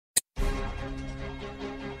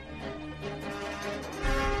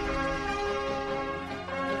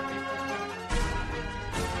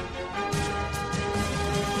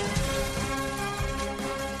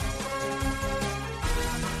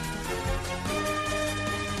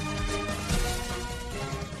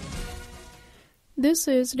This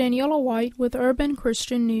is Daniela White with Urban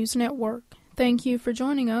Christian News Network. Thank you for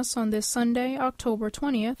joining us on this Sunday, October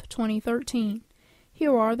 20th, 2013.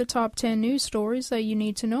 Here are the top 10 news stories that you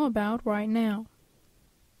need to know about right now.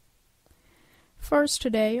 First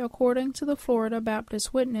today, according to the Florida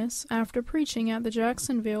Baptist Witness, after preaching at the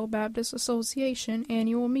Jacksonville Baptist Association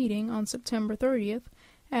annual meeting on September 30th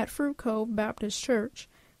at Fruit Cove Baptist Church,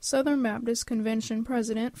 Southern Baptist Convention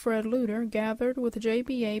President Fred Luter gathered with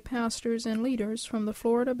JBA pastors and leaders from the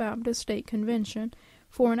Florida Baptist State Convention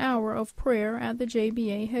for an hour of prayer at the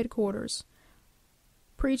JBA headquarters.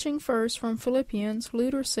 Preaching first from Philippians,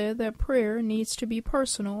 Luter said that prayer needs to be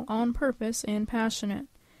personal, on purpose, and passionate.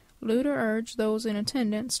 Luter urged those in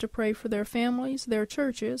attendance to pray for their families, their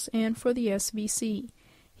churches, and for the SBC.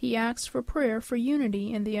 He asked for prayer for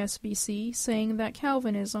unity in the SBC, saying that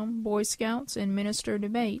Calvinism, Boy Scouts, and minister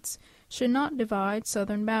debates should not divide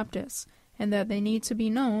Southern Baptists, and that they need to be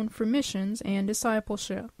known for missions and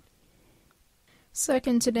discipleship.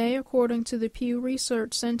 Second today, according to the Pew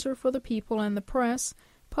Research Center for the People and the Press,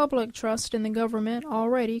 public trust in the government,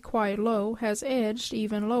 already quite low, has edged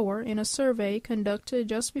even lower in a survey conducted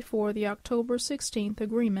just before the October 16th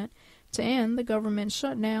agreement to end the government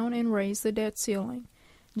shutdown and raise the debt ceiling.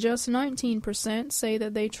 Just 19% say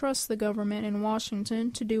that they trust the government in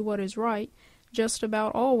Washington to do what is right, just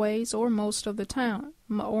about always or most of the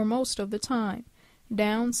time,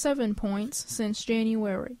 down 7 points since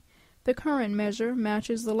January. The current measure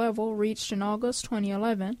matches the level reached in August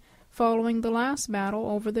 2011, following the last battle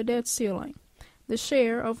over the debt ceiling. The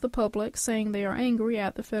share of the public saying they are angry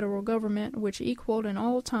at the federal government, which equaled an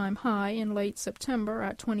all-time high in late September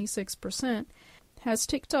at 26%, has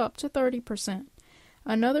ticked up to 30%.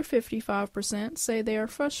 Another 55% say they are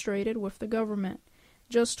frustrated with the government.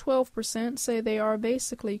 Just 12% say they are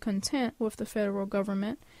basically content with the federal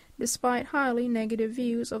government. Despite highly negative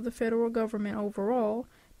views of the federal government overall,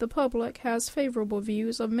 the public has favorable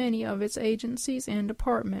views of many of its agencies and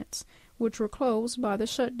departments, which were closed by the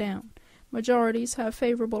shutdown. Majorities have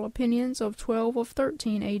favorable opinions of 12 of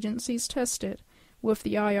 13 agencies tested, with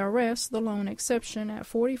the IRS the lone exception at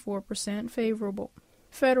 44% favorable.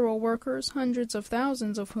 Federal workers, hundreds of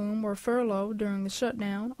thousands of whom were furloughed during the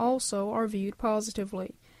shutdown, also are viewed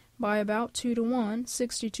positively. By about 2 to 1,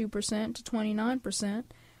 62% to 29%,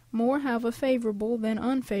 more have a favorable than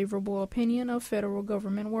unfavorable opinion of federal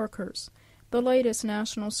government workers. The latest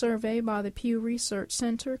national survey by the Pew Research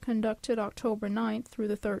Center, conducted October 9th through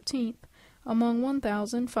the 13th, among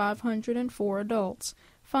 1,504 adults,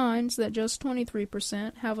 finds that just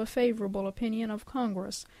 23% have a favorable opinion of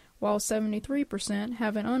Congress, while 73%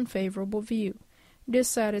 have an unfavorable view.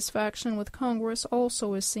 Dissatisfaction with Congress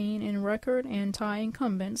also is seen in record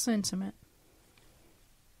anti-incumbent sentiment.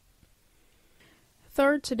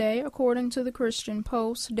 Third today, according to the Christian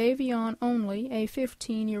Post, Davion Only, a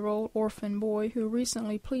 15-year-old orphan boy who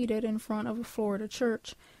recently pleaded in front of a Florida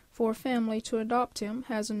church for a family to adopt him,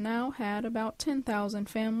 has now had about 10,000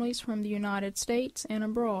 families from the United States and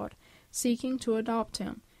abroad seeking to adopt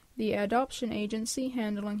him. The adoption agency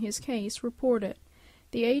handling his case reported.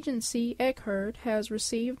 The agency, Eckherd, has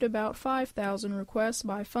received about 5,000 requests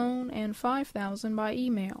by phone and 5,000 by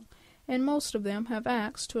email, and most of them have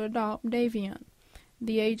asked to adopt Davion.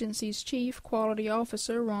 The agency's chief quality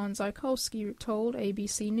officer, Ron Zykowski, told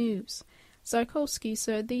ABC News. Zykowski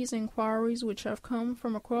said these inquiries, which have come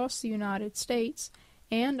from across the United States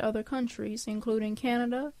and other countries, including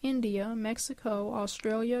Canada, India, Mexico,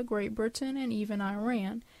 Australia, Great Britain, and even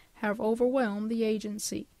Iran, have overwhelmed the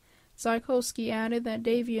agency. Zykowski added that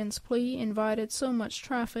Davion's plea invited so much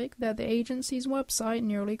traffic that the agency's website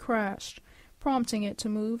nearly crashed, prompting it to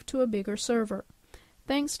move to a bigger server.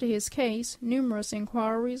 Thanks to his case, numerous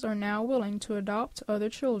inquiries are now willing to adopt other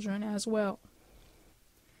children as well.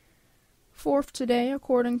 Fourth today,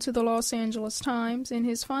 according to the Los Angeles Times, in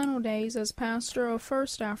his final days as pastor of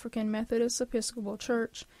First African Methodist Episcopal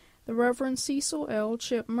Church, the Reverend Cecil L.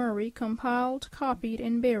 Chip Murray compiled, copied,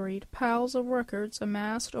 and buried piles of records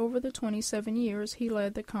amassed over the 27 years he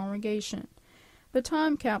led the congregation. The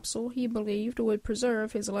time capsule, he believed, would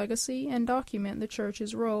preserve his legacy and document the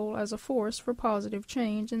church's role as a force for positive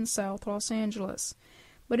change in South Los Angeles.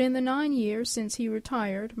 But in the 9 years since he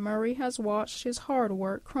retired, Murray has watched his hard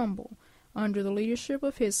work crumble under the leadership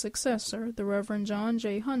of his successor, the Reverend John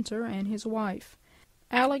J. Hunter, and his wife.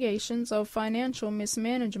 Allegations of financial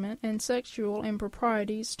mismanagement and sexual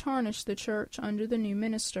improprieties tarnished the church under the new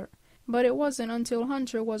minister. But it wasn't until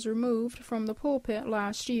Hunter was removed from the pulpit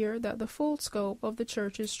last year that the full scope of the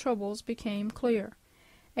church's troubles became clear.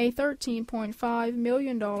 A $13.5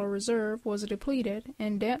 million reserve was depleted,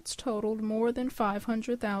 and debts totaled more than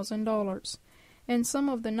 $500,000. and some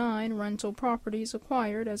of the 9 rental properties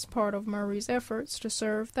acquired as part of Murray's efforts to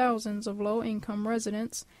serve thousands of low-income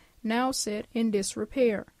residents now sit in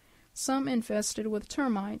disrepair, some infested with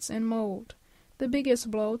termites and mold. The biggest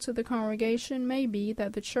blow to the congregation may be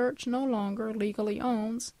that the church no longer legally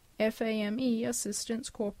owns FAME Assistance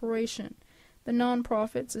Corporation, the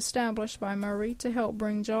nonprofits established by Murray to help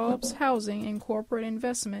bring jobs, housing, and corporate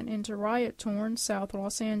investment into riot-torn South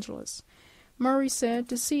Los Angeles. Murray said,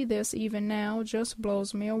 "To see this even now just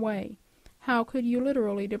blows me away. How could you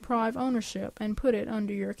literally deprive ownership and put it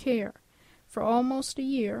under your care?" For almost a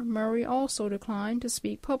year, Murray also declined to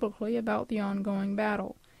speak publicly about the ongoing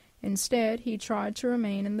battle. Instead, he tried to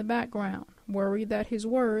remain in the background, worried that his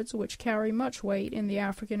words, which carry much weight in the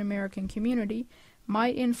African American community,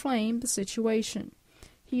 might inflame the situation.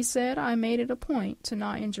 He said, "I made it a point to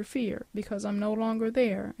not interfere because I'm no longer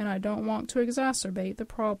there and I don't want to exacerbate the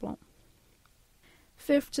problem."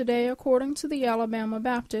 Fifth today, according to the Alabama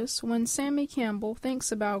Baptists, when Sammy Campbell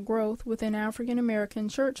thinks about growth within African American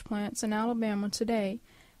church plants in Alabama today,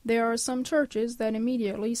 there are some churches that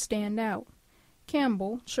immediately stand out.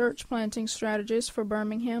 Campbell, church planting strategist for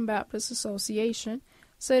Birmingham Baptist Association,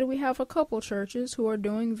 said we have a couple churches who are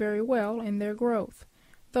doing very well in their growth.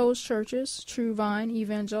 Those churches, True Vine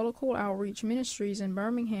Evangelical Outreach Ministries in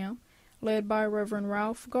Birmingham, led by Reverend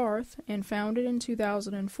Ralph Garth and founded in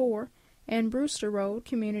 2004, and Brewster Road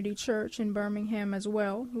Community Church in Birmingham as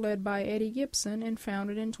well, led by Eddie Gibson and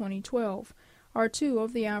founded in 2012, are 2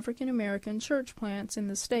 of the African American church plants in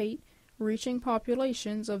the state, reaching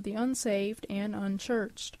populations of the unsaved and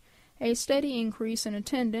unchurched. A steady increase in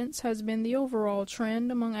attendance has been the overall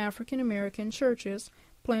trend among African American churches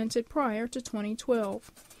planted prior to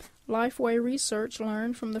 2012. Lifeway Research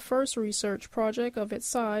learned from the first research project of its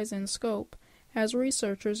size and scope, as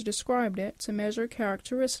researchers described it, to measure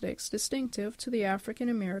characteristics distinctive to the African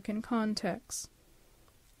American context.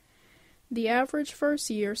 The average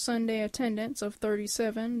first-year Sunday attendance of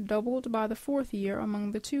 37 doubled by the 4th year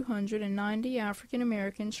among the 290 African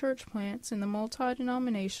American church plants in the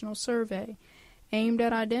multi-denominational survey, aimed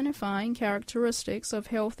at identifying characteristics of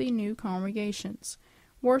healthy new congregations.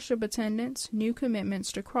 Worship attendance, new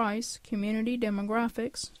commitments to Christ, community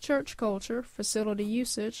demographics, church culture, facility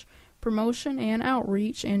usage, promotion and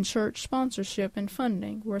outreach, and church sponsorship and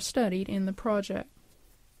funding were studied in the project.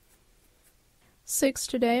 6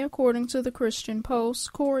 today, according to the Christian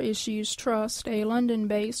Post, Core Issues Trust, a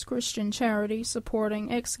London-based Christian charity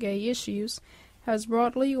supporting ex-gay issues, has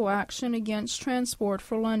brought legal action against Transport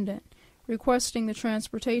for London, requesting the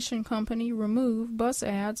transportation company remove bus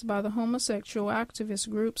ads by the homosexual activist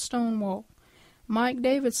group Stonewall. Mike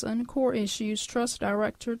Davidson, Core Issues Trust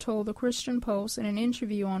Director, told the Christian Post in an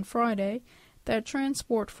interview on Friday that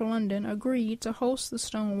Transport for London agreed to host the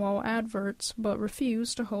Stonewall adverts but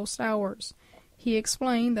refused to host ours. He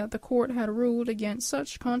explained that the court had ruled against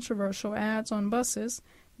such controversial ads on buses,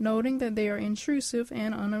 noting that they are intrusive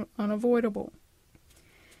and unavoidable.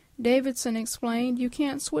 Davidson explained, "You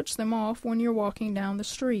can't switch them off when you're walking down the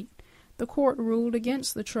street." The court ruled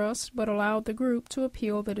against the trust but allowed the group to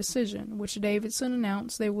appeal the decision, which Davidson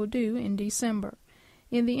announced they will do in December.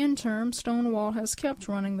 In the interim, Stonewall has kept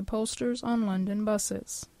running the posters on London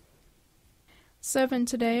buses. 7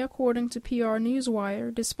 today, according to PR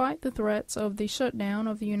Newswire, despite the threats of the shutdown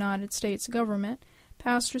of the United States government,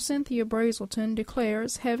 Pastor Cynthia Brazelton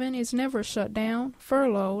declares heaven is never shut down,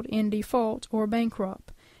 furloughed, in default, or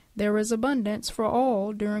bankrupt. There is abundance for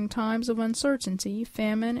all during times of uncertainty,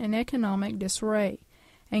 famine, and economic disarray,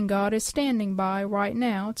 and God is standing by right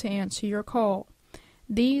now to answer your call.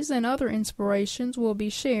 These and other inspirations will be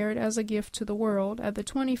shared as a gift to the world at the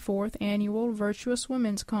 24th Annual Virtuous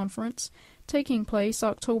Women's Conference, taking place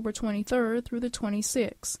October 23rd through the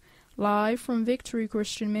 26th, live from Victory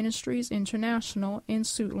Christian Ministries International in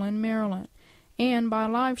Suitland, Maryland, and by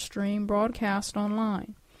live stream broadcast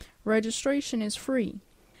online. Registration is free.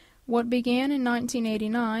 What began in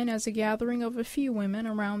 1989 as a gathering of a few women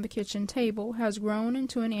around the kitchen table has grown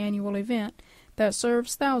into an annual event that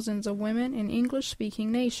serves thousands of women in English-speaking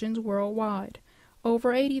nations worldwide.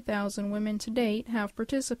 Over 80,000 women to date have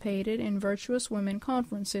participated in Virtuous Women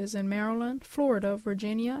conferences in Maryland, Florida,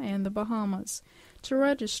 Virginia, and the Bahamas. To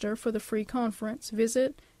register for the free conference,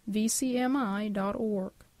 visit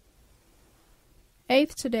vcmi.org.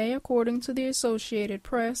 8th today, according to the Associated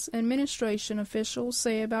Press, administration officials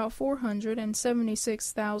say about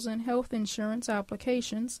 476,000 health insurance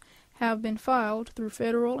applications have been filed through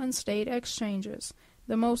federal and state exchanges,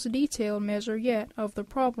 the most detailed measure yet of the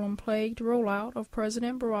problem-plagued rollout of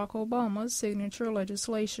President Barack Obama's signature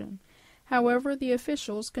legislation. However, the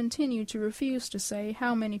officials continue to refuse to say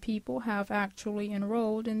how many people have actually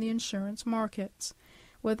enrolled in the insurance markets.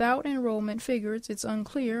 Without enrollment figures, it's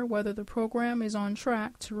unclear whether the program is on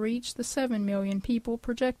track to reach the 7 million people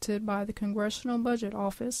projected by the Congressional Budget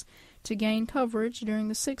Office to gain coverage during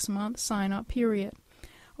the 6-month sign-up period.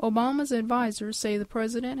 Obama's advisors say the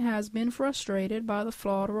president has been frustrated by the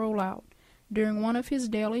flawed rollout. During one of his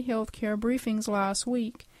daily health care briefings last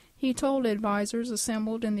week, he told advisors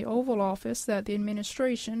assembled in the Oval Office that the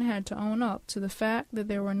administration had to own up to the fact that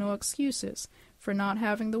there were no excuses for not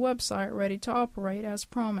having the website ready to operate as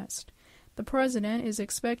promised. The president is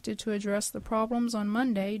expected to address the problems on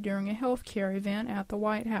Monday during a health care event at the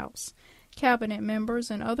White House. Cabinet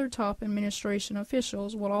members and other top administration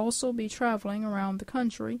officials will also be traveling around the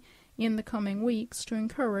country in the coming weeks to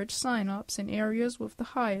encourage sign-ups in areas with the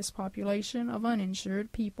highest population of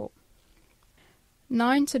uninsured people.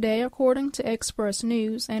 9 today, according to Express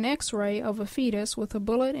News, an X-ray of a fetus with a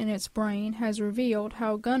bullet in its brain has revealed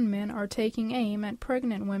how gunmen are taking aim at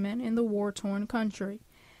pregnant women in the war-torn country.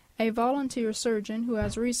 A volunteer surgeon who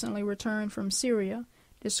has recently returned from Syria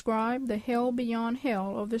described the hell beyond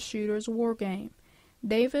hell of the shooter's war game.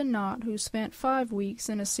 David Knott, who spent 5 weeks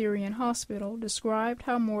in a Syrian hospital, described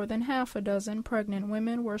how more than half a dozen pregnant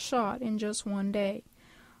women were shot in just one day.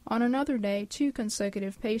 On another day, 2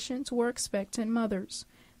 consecutive patients were expectant mothers.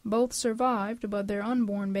 Both survived, but their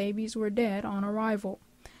unborn babies were dead on arrival.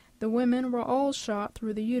 The women were all shot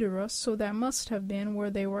through the uterus, so that must have been where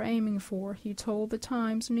they were aiming for, he told the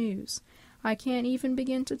Times News. I can't even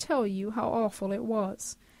begin to tell you how awful it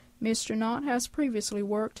was. Mr. Knott has previously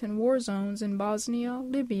worked in war zones in Bosnia,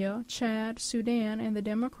 Libya, Chad, Sudan, and the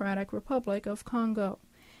Democratic Republic of Congo.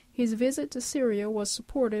 His visit to Syria was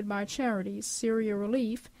supported by charities Syria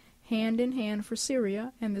Relief, Hand in Hand for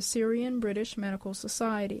Syria, and the Syrian British Medical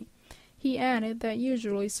Society. He added that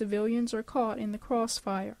usually civilians are caught in the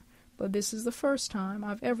crossfire, but this is the first time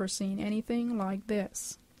I've ever seen anything like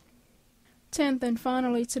this. 10th and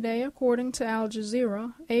finally today, according to Al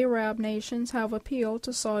Jazeera, Arab nations have appealed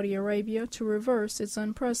to Saudi Arabia to reverse its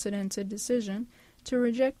unprecedented decision to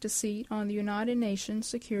reject a seat on the United Nations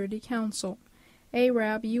Security Council.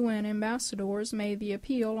 Arab UN ambassadors made the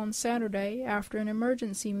appeal on Saturday after an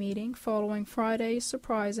emergency meeting following Friday's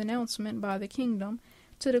surprise announcement by the kingdom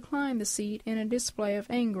to decline the seat in a display of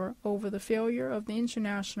anger over the failure of the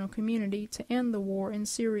international community to end the war in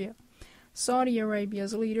Syria. Saudi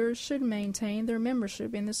Arabia's leaders should maintain their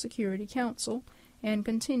membership in the Security Council and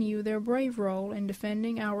continue their brave role in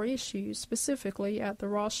defending our issues, specifically at the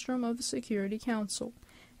rostrum of the Security Council.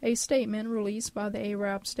 A statement released by the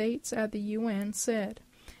Arab states at the UN said.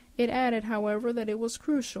 It added, however, that it was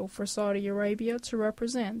crucial for Saudi Arabia to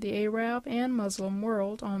represent the Arab and Muslim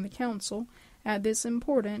world on the Council at this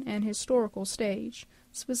important and historical stage,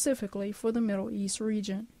 specifically for the Middle East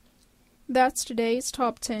region. That's today's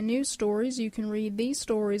top 10 news stories. You can read these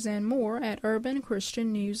stories and more at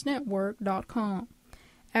urbanchristiannewsnetwork.com.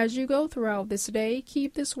 As you go throughout this day,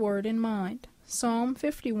 keep this word in mind. Psalm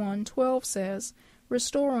 51:12 says,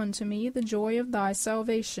 Restore unto me the joy of thy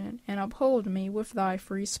salvation, and uphold me with thy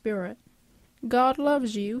free spirit. God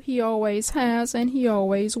loves you. He always has, and he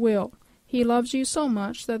always will. He loves you so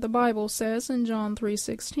much that the Bible says in John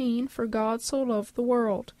 3:16, For God so loved the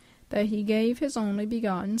world, that he gave his only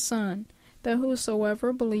begotten Son, that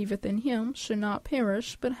whosoever believeth in him should not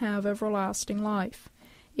perish, but have everlasting life.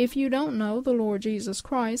 If you don't know the Lord Jesus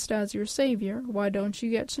Christ as your Savior, why don't you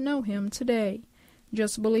get to know him today?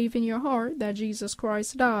 Just believe in your heart that Jesus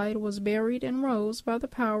Christ died, was buried, and rose by the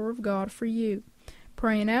power of God for you.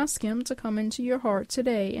 Pray and ask him to come into your heart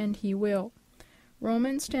today, and he will.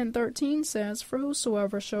 Romans 10:13 says, For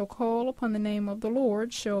whosoever shall call upon the name of the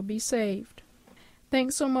Lord shall be saved.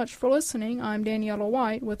 Thanks so much for listening. I'm Daniela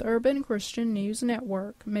White with Urban Christian News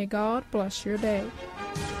Network. May God bless your day.